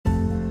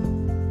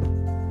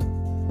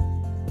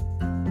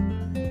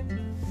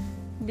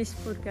This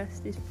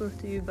podcast is brought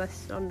to you by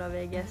Stranda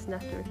VGS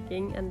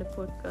Networking, and the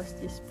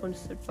podcast is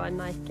sponsored by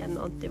Nike and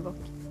Antivoc.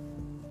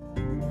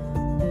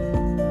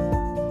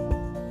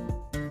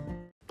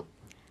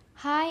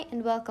 Hi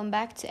and welcome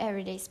back to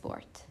Everyday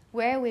Sport,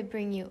 where we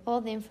bring you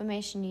all the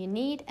information you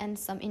need and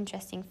some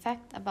interesting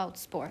fact about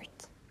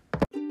sport.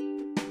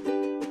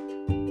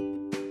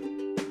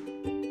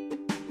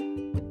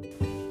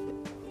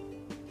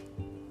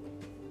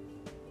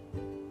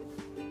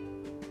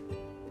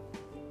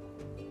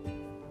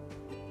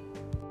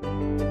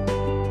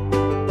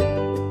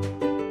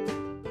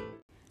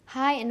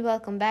 Hi and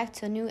welcome back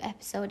to a new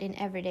episode in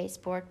Everyday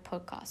Sport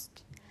podcast.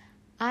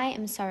 I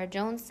am Sarah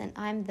Jones and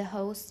I'm the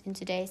host in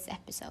today's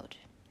episode.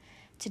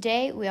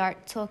 Today we are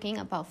talking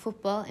about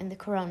football in the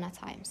corona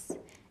times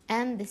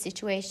and the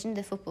situation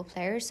the football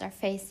players are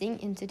facing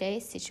in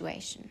today's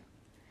situation.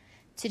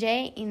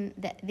 Today in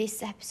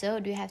this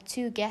episode we have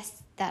two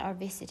guests that are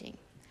visiting.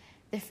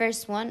 The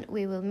first one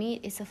we will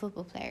meet is a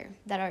football player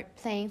that are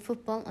playing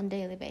football on a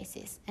daily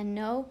basis and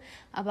know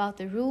about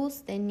the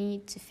rules they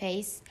need to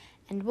face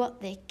and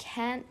what they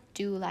can't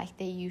do like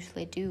they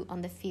usually do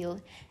on the field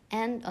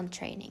and on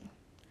training.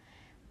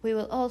 We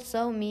will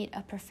also meet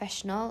a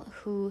professional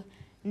who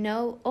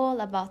know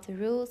all about the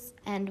rules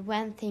and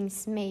when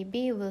things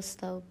maybe will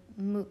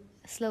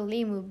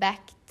slowly move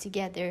back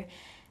together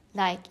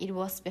like it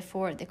was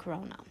before the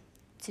corona.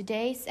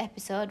 Today's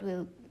episode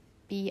will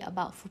be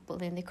about football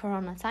in the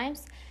corona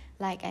times.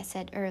 Like I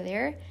said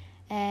earlier,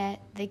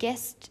 the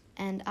guest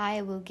and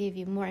I will give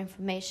you more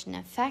information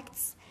and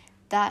facts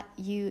that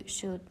you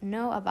should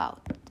know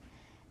about.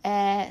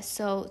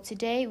 So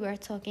today we're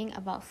talking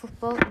about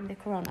football in the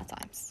corona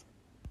times.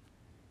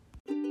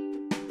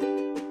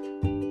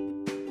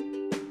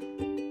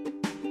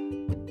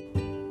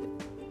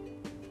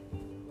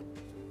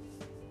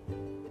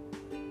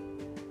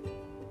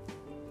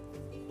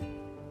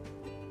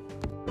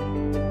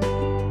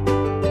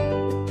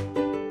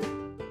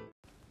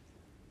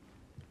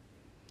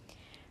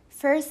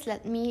 First,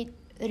 let me meet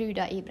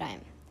Ruda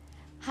Ibrahim.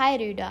 Hi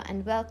Ruda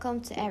and welcome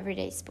to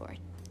Everyday Sport.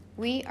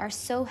 We are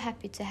so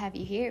happy to have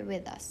you here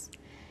with us.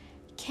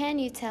 Can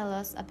you tell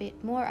us a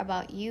bit more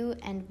about you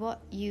and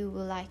what you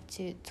would like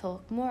to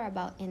talk more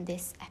about in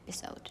this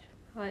episode?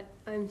 Hi,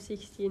 I'm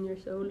 16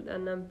 years old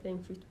and I'm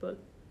playing football.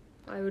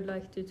 I would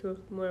like to talk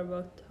more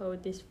about how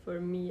it is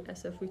for me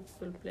as a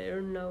football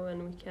player now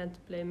when we can't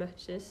play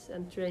matches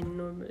and train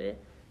normally,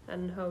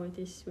 and how it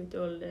is with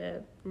all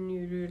the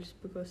new rules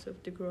because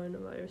of the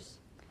coronavirus.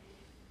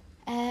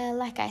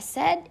 Like I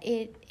said,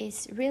 it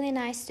is really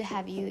nice to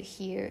have you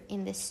here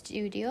in the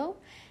studio,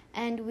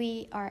 and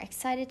we are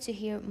excited to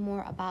hear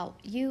more about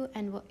you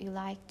and what you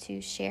like to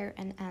share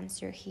and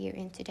answer here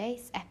in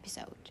today's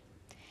episode.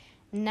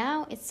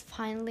 Now it's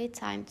finally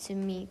time to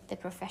meet the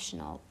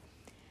professional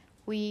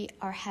we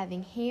are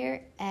having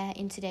here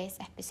in today's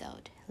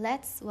episode.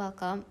 Let's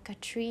welcome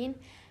Katrine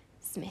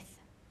Smith.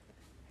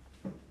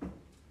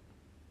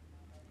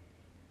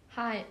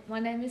 Hi, my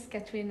name is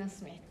Katrina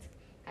Smith.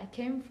 I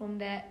came from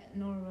the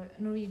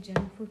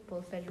Norwegian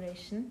Football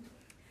Federation.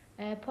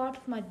 Part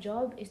of my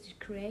job is to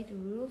create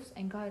rules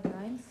and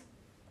guidelines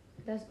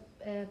that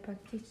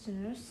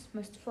practitioners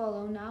must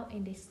follow now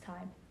in this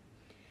time.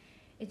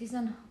 It is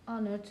an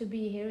honor to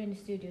be here in the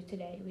studio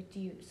today with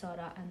you,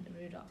 Sara and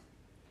Ruda.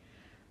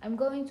 I'm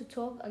going to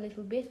talk a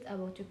little bit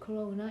about the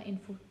corona in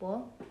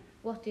football,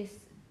 what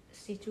this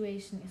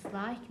situation is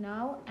like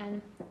now,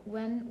 and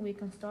when we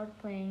can start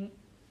playing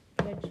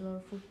regular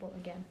football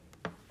again.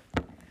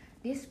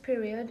 This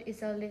period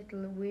is a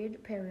little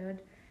weird period.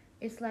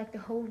 It's like the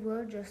whole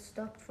world just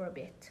stopped for a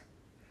bit.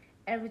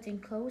 Everything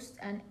closed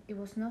and it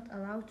was not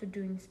allowed to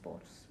do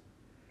sports.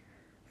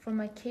 For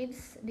my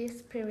kids,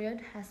 this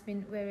period has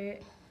been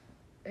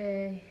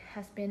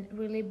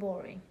really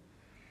boring.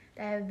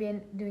 They have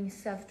been doing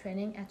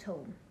self-training at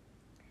home.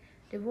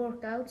 The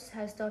workouts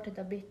have started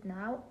a bit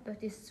now, but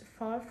it's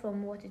far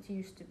from what it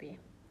used to be.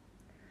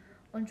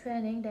 On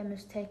training, they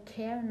must take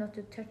care not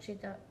to touch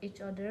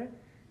each other.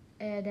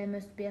 They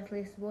must be at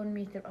least 1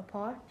 meter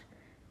apart.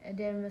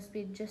 There must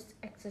be just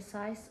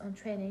exercise on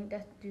training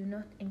that do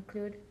not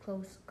include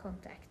close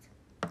contact.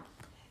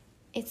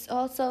 It's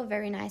also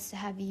very nice to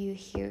have you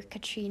here,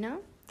 Katrina.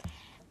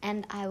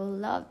 And I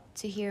would love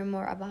to hear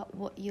more about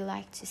what you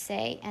like to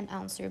say and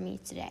answer me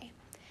today.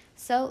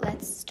 So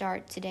let's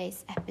start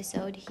today's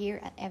episode here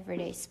at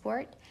Everyday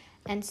Sport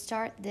and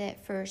start the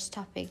first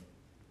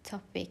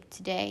topic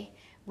today,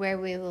 where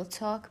we will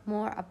talk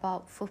more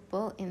about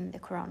football in the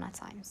corona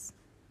times.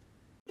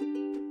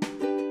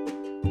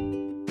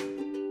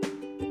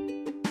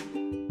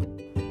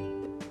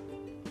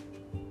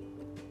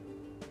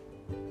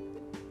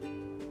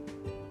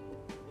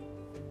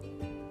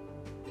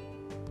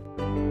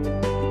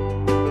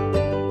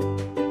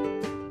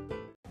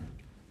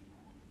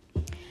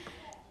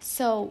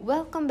 So,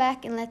 welcome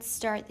back and let's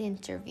start the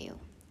interview.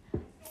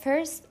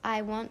 First,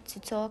 I want to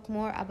talk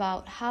more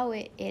about how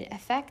it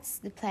affects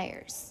the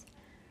players.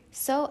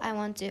 So, I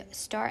want to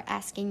start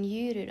asking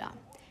you, Ruda.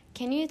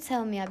 Can you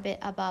tell me a bit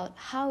about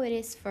how it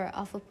is for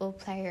a football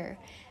player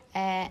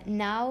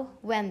now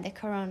when the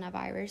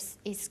coronavirus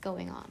is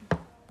going on?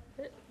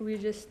 We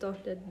just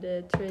started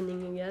the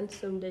training again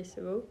some days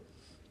ago,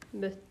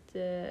 but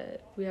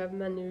we have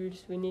many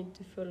rules we need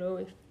to follow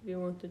if we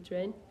want to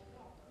train.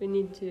 We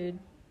need to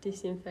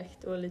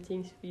disinfect all the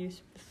things we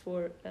use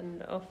before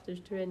and after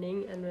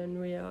training, and when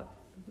we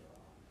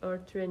are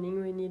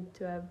training we need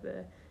to have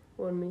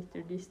 1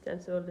 meter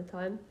distance all the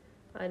time.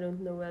 I don't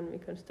know when we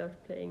can start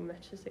playing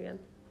matches again.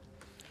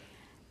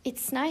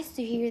 It's nice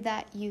to hear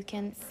that you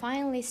can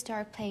finally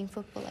start playing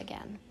football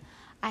again.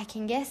 I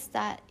can guess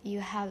that you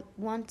have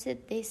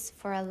wanted this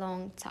for a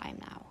long time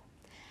now.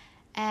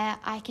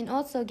 I can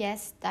also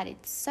guess that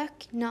it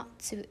sucks not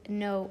to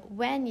know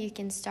when you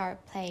can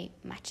start playing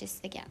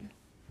matches again.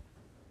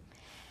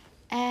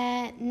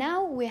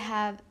 Now we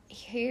have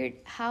heard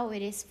how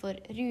it is for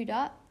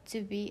Ruda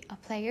to be a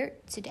player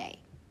today.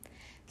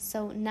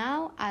 So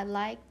now I'd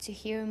like to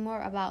hear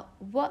more about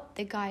what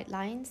the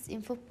guidelines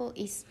in football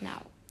is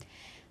now.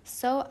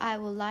 So I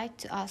would like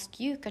to ask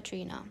you,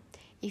 Katrina,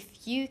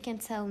 if you can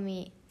tell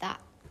me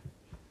that.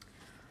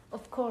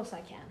 Of course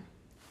I can.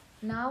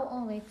 Now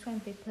only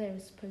 20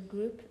 players per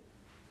group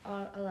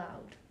are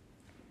allowed.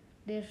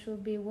 There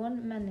should be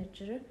one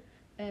manager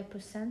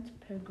present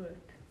per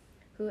group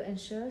who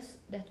ensures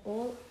that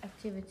all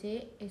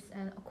activity is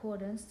in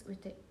accordance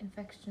with the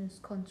infection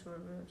control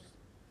rules.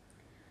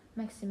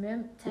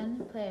 Maximum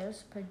 10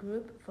 players per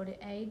group for the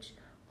age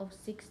of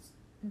 6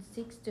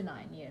 to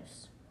 9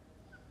 years.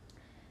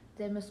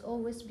 There must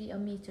always be a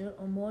meter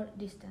or more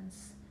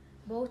distance,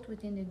 both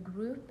within the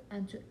group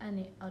and to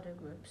any other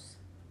groups.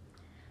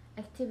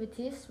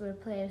 Activities where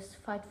players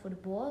fight for the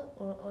ball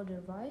or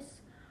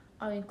otherwise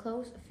are in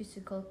close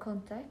physical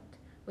contact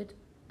with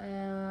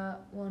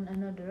one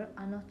another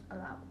are not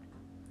allowed.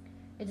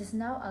 It is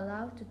now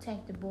allowed to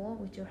take the ball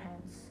with your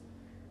hands.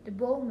 The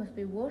ball must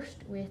be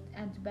washed with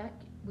antibac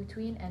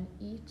between and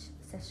each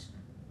session.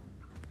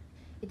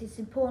 It is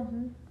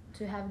important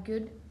to have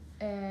good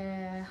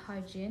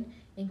hygiene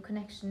in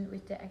connection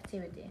with the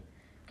activity,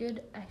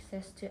 good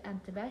access to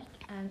antibac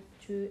and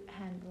to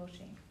hand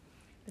washing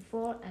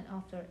before and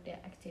after the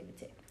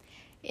activity.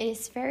 It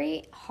is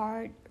very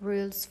hard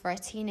rules for a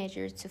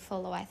teenager to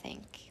follow, I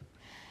think.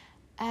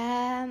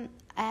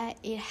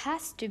 It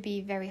has to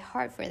be very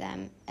hard for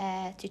them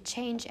to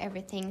change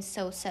everything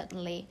so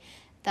suddenly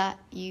that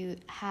you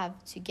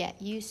have to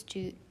get used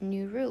to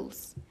new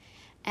rules.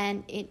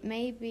 And it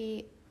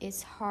maybe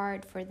is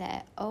hard for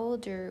the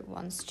older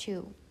ones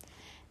too.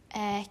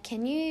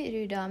 Can you,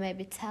 Ruda,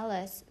 maybe tell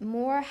us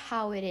more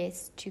how it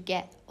is to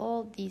get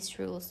all these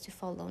rules to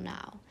follow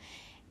now?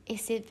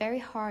 Is it very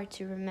hard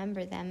to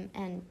remember them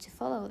and to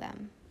follow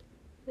them?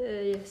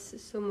 Yes,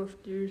 some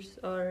of the rules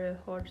are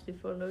hard to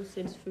follow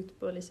since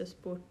football is a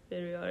sport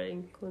where we are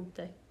in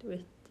contact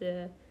with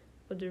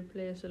other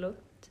players a lot.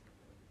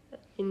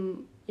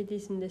 It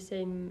isn't the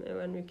same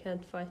when we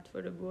can't fight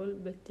for the ball,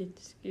 but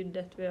it's good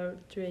that we are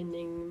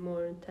training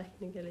more on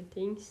technical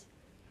things.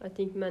 I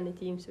think many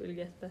teams will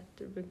get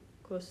better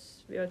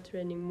because we are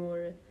training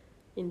more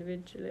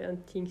individually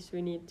and things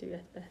we need to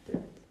get better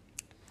at.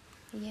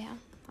 Yeah,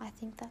 I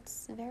think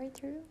that's very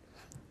true.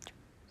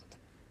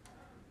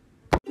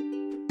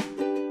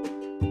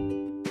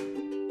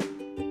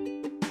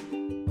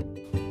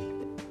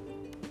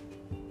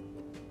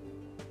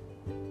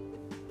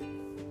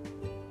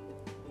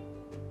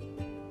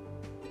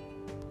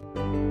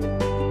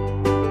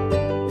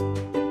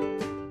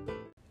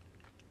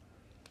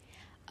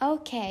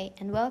 Okay,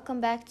 and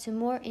welcome back to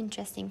more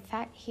interesting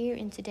fact here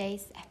in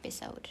today's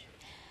episode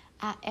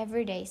at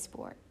Everyday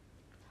Sport.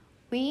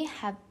 We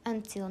have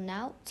until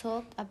now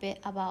talked a bit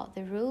about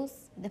the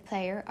rules the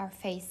player are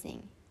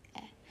facing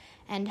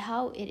and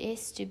how it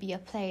is to be a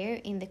player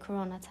in the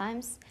corona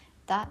times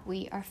that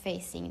we are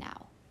facing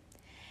now.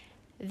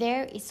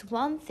 There is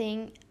one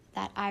thing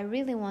that I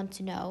really want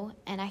to know,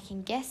 and I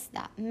can guess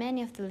that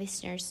many of the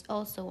listeners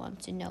also want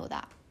to know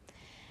that.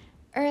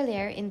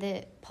 Earlier in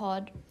the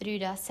pod,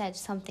 Ruda said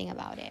something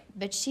about it,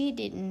 but she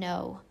didn't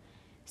know.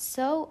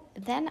 So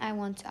then I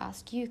want to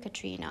ask you,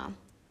 Katrina,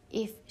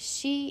 if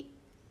she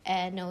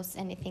knows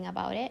anything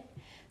about it.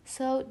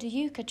 So do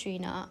you,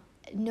 Katrina,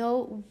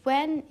 know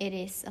when it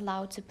is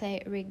allowed to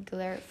play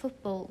regular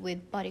football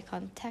with body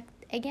contact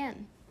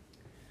again?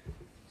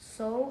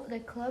 So the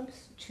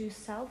clubs choose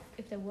self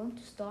if they want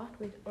to start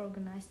with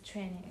organized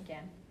training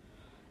again.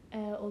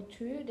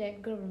 Although the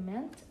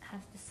government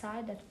has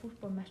decided that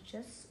football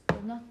matches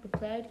will not be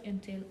played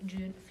until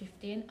June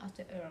 15 at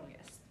the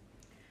earliest.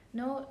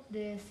 No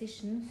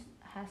decision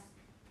has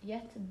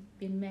yet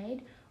been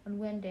made on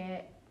when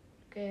the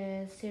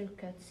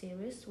circuit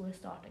series will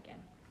start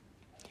again.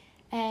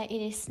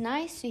 It is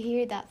nice to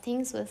hear that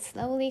things will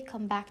slowly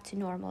come back to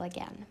normal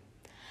again.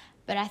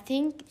 But I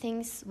think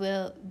things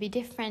will be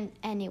different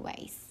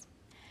anyways.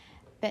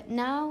 But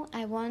now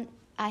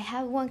I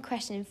have one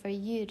question for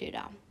you,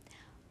 Ruda.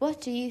 What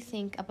do you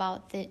think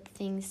about that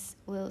things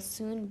will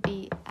soon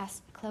be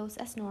as close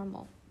as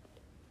normal?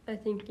 I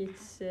think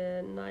it's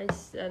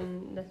nice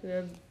and that we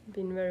have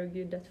been very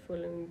good at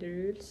following the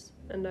rules.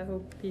 and I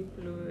hope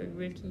people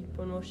will keep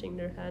on washing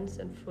their hands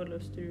and follow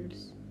the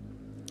rules.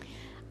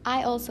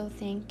 I also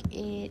think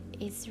it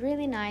is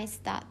really nice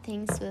that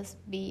things will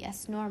be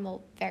as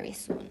normal very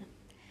soon.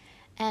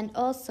 And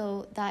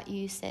also that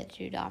you said,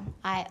 Ruda,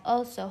 I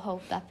also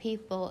hope that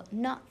people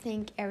not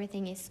think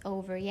everything is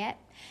over yet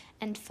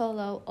and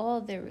follow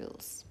all the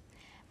rules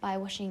by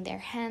washing their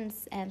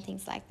hands and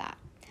things like that.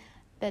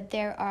 But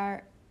there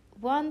are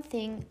one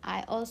thing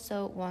I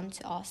also want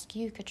to ask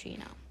you,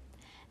 Katrina.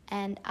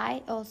 And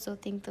I also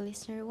think the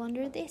listener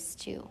wonder this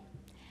too.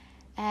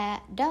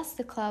 Does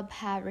the club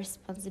have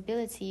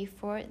responsibility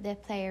for the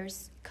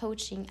players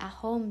coaching at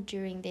home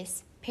during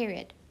this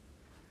period?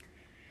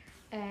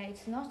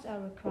 It's not a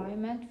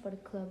requirement for the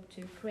club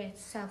to create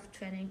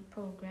self-training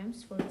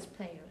programs for its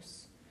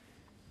players.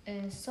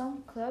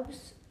 Some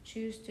clubs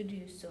choose to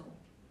do so,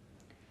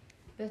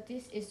 but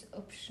this is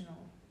optional.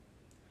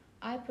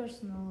 I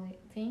personally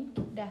think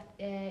that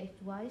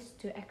it's wise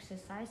to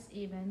exercise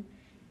even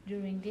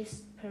during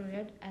this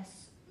period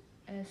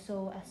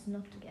so as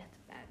not to get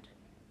bad.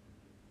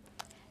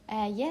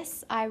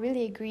 Yes, I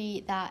really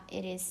agree that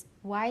it is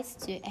wise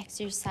to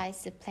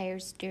exercise the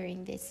players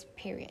during this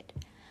period.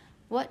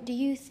 What do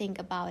you think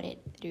about it,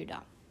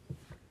 Ruda?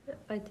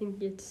 I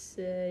think it's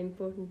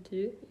important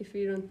too. If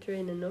we don't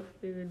train enough,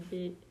 we will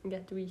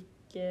get weak,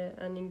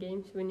 and in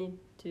games we need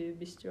to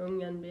be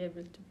strong and be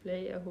able to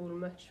play a whole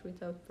match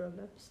without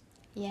problems.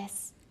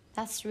 Yes,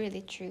 that's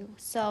really true.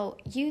 So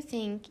you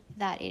think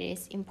that it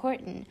is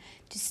important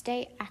to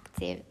stay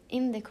active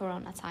in the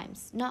corona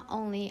times, not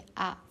only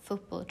at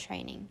football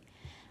training.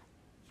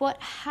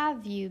 What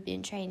have you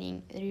been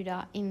training,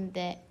 Ruda, in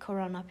the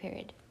corona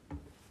period?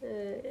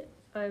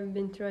 I've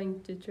been trying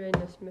to train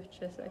as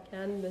much as I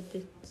can, but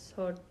it's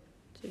hard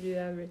to do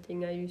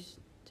everything I used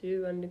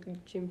to when the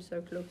gyms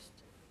are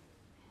closed.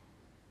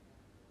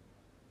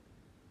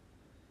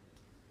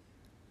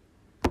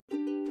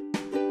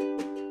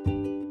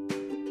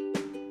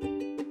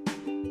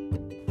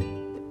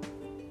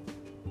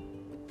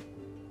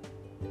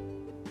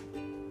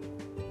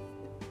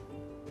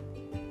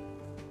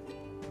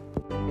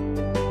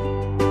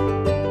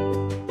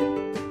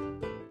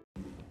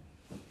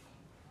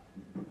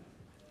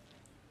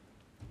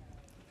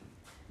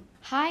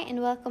 Hi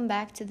and welcome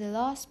back to the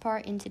last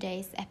part in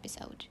today's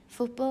episode,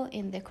 football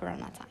in the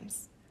corona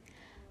times.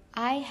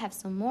 I have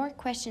some more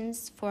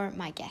questions for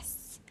my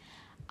guests.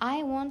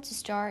 I want to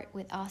start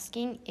with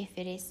asking if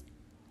it is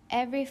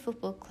every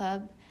football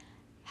club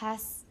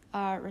has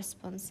a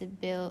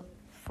responsibility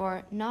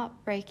for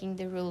not breaking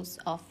the rules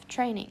of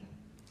training.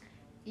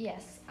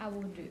 Yes, I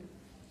will do.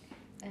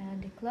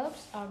 The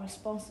clubs are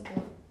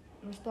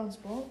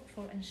responsible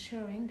for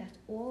ensuring that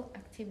all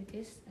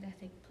activities that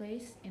take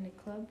place in the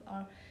club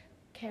are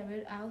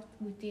carried out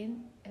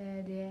within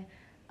the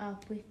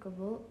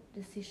applicable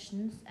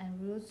decisions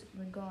and rules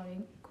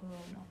regarding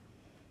corona.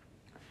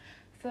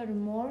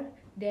 Furthermore,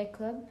 the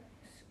clubs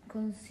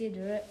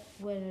consider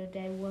whether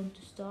they want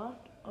to start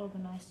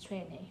organized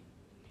training.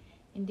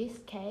 In this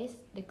case,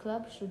 the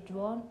club should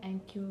draw and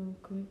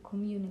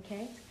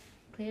communicate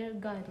clear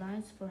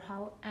guidelines for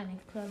how any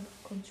club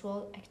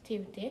control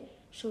activity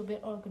should be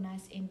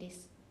organized in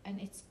its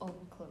own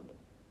club.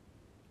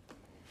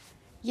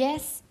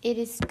 Yes, it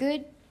is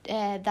good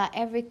that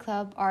every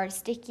club are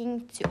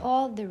sticking to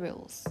all the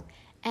rules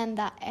and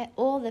that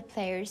all the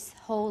players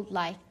hold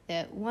like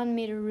the 1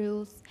 meter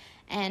rules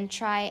and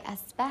try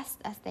as best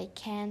as they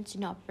can to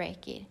not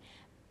break it.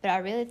 But I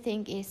really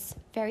think it's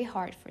very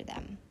hard for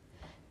them.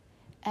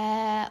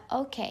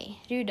 Okay,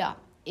 Ruda,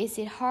 is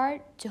it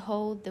hard to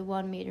hold the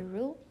 1 meter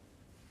rule?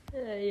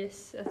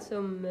 Yes, at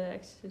some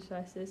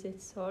exercises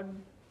it's hard,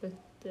 but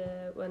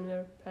when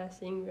we're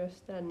passing, we're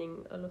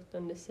standing a lot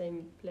on the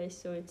same place,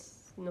 so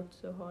it's not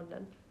so hard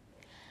then.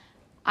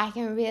 I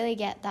can really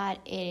get that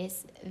it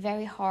is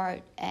very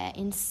hard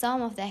in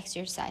some of the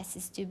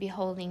exercises to be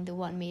holding the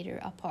 1 meter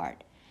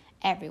apart,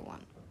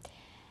 everyone.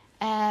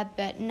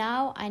 But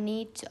now I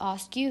need to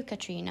ask you,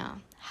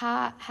 Katrina,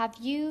 how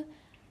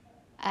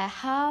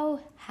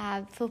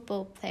have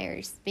football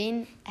players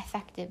been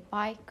affected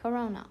by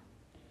corona?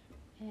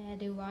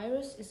 The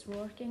virus is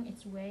working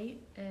its way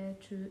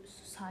through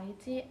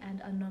society,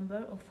 and a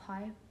number of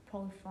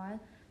high-profile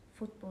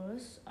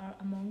footballers are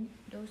among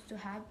those to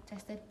have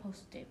tested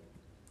positive.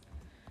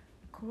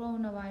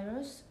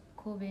 Coronavirus,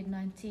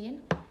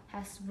 COVID-19,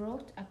 has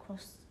brought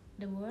across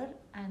the world,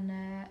 and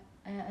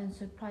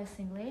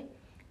unsurprisingly,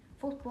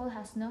 football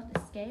has not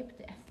escaped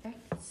the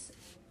effects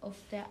of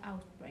the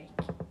outbreak.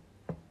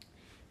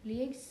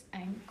 Leagues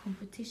and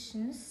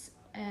competitions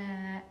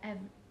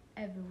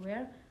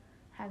everywhere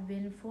have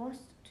been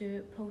forced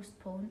to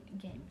postpone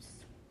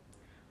games,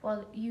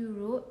 while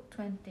Euro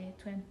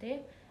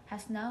 2020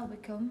 has now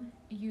become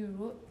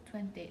Euro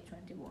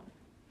 2021,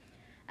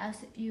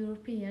 as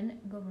European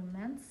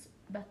governments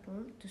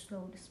battle to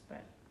slow the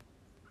spread.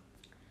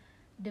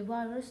 The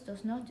virus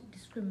does not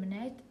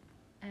discriminate,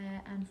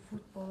 and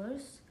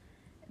footballers,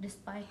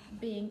 despite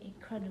being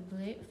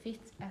incredibly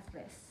fit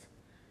athletes,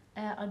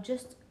 are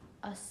just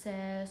as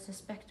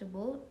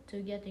susceptible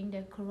to getting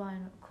the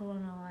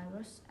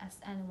coronavirus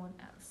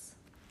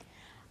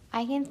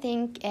I can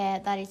think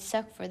that it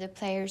sucked for the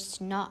players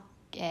to not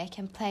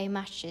can play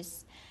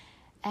matches.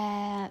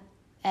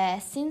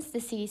 Since the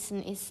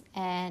season is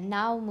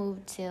now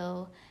moved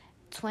till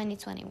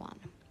 2021.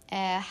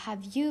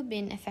 Have you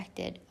been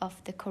affected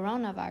of the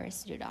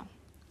coronavirus, Ruda?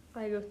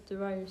 I got the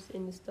virus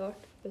in the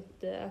start, but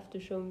after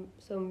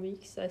some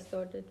weeks I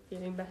started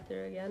feeling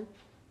better again.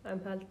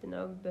 I'm healthy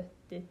now, but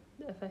it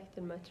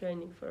affected my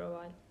training for a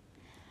while.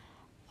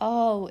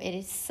 Oh, it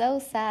is so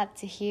sad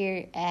to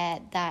hear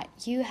that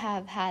you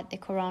have had the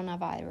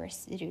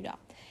coronavirus, Ruda.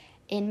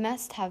 It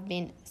must have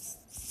been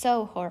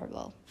so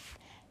horrible.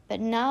 But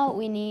now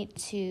we need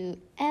to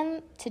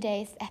end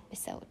today's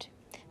episode,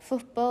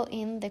 Football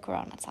in the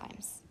Corona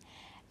Times.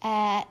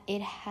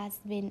 It has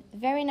been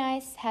very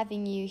nice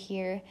having you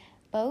here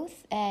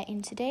both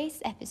in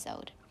today's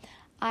episode.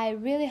 I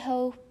really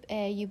hope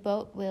you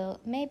both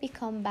will maybe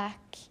come back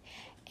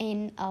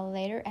in a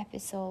later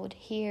episode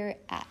here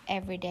at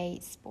Everyday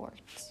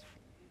Sports.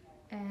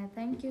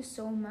 Thank you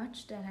so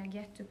much that I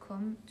get to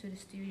come to the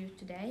studio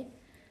today.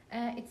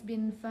 It's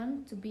been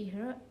fun to be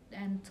here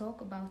and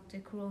talk about the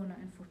corona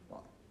and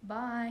football.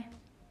 Bye!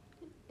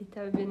 It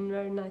has been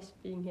very nice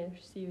being here.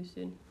 See you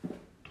soon.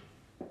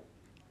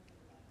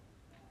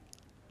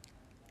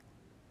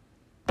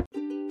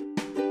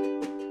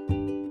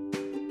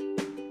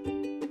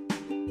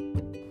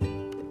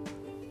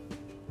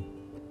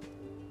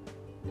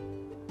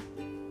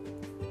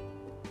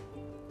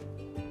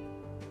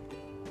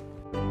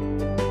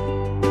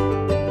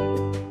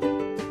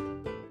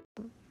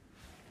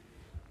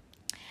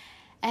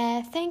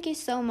 Thank you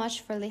so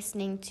much for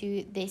listening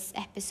to this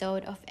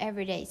episode of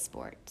Everyday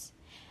Sports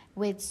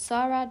with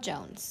Sarah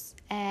Jones.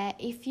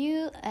 If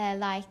you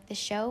like the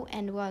show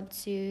and want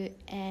to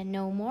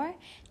know more,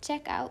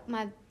 check out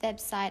my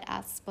website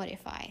at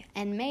Spotify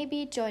and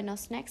maybe join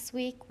us next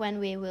week when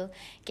we will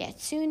get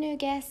 2 new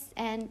guests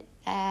and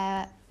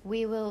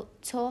we will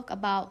talk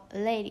about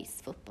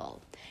ladies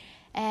football.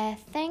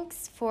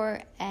 Thanks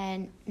for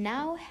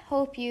now.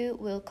 Hope you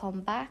will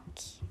come back.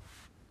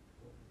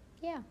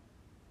 Yeah.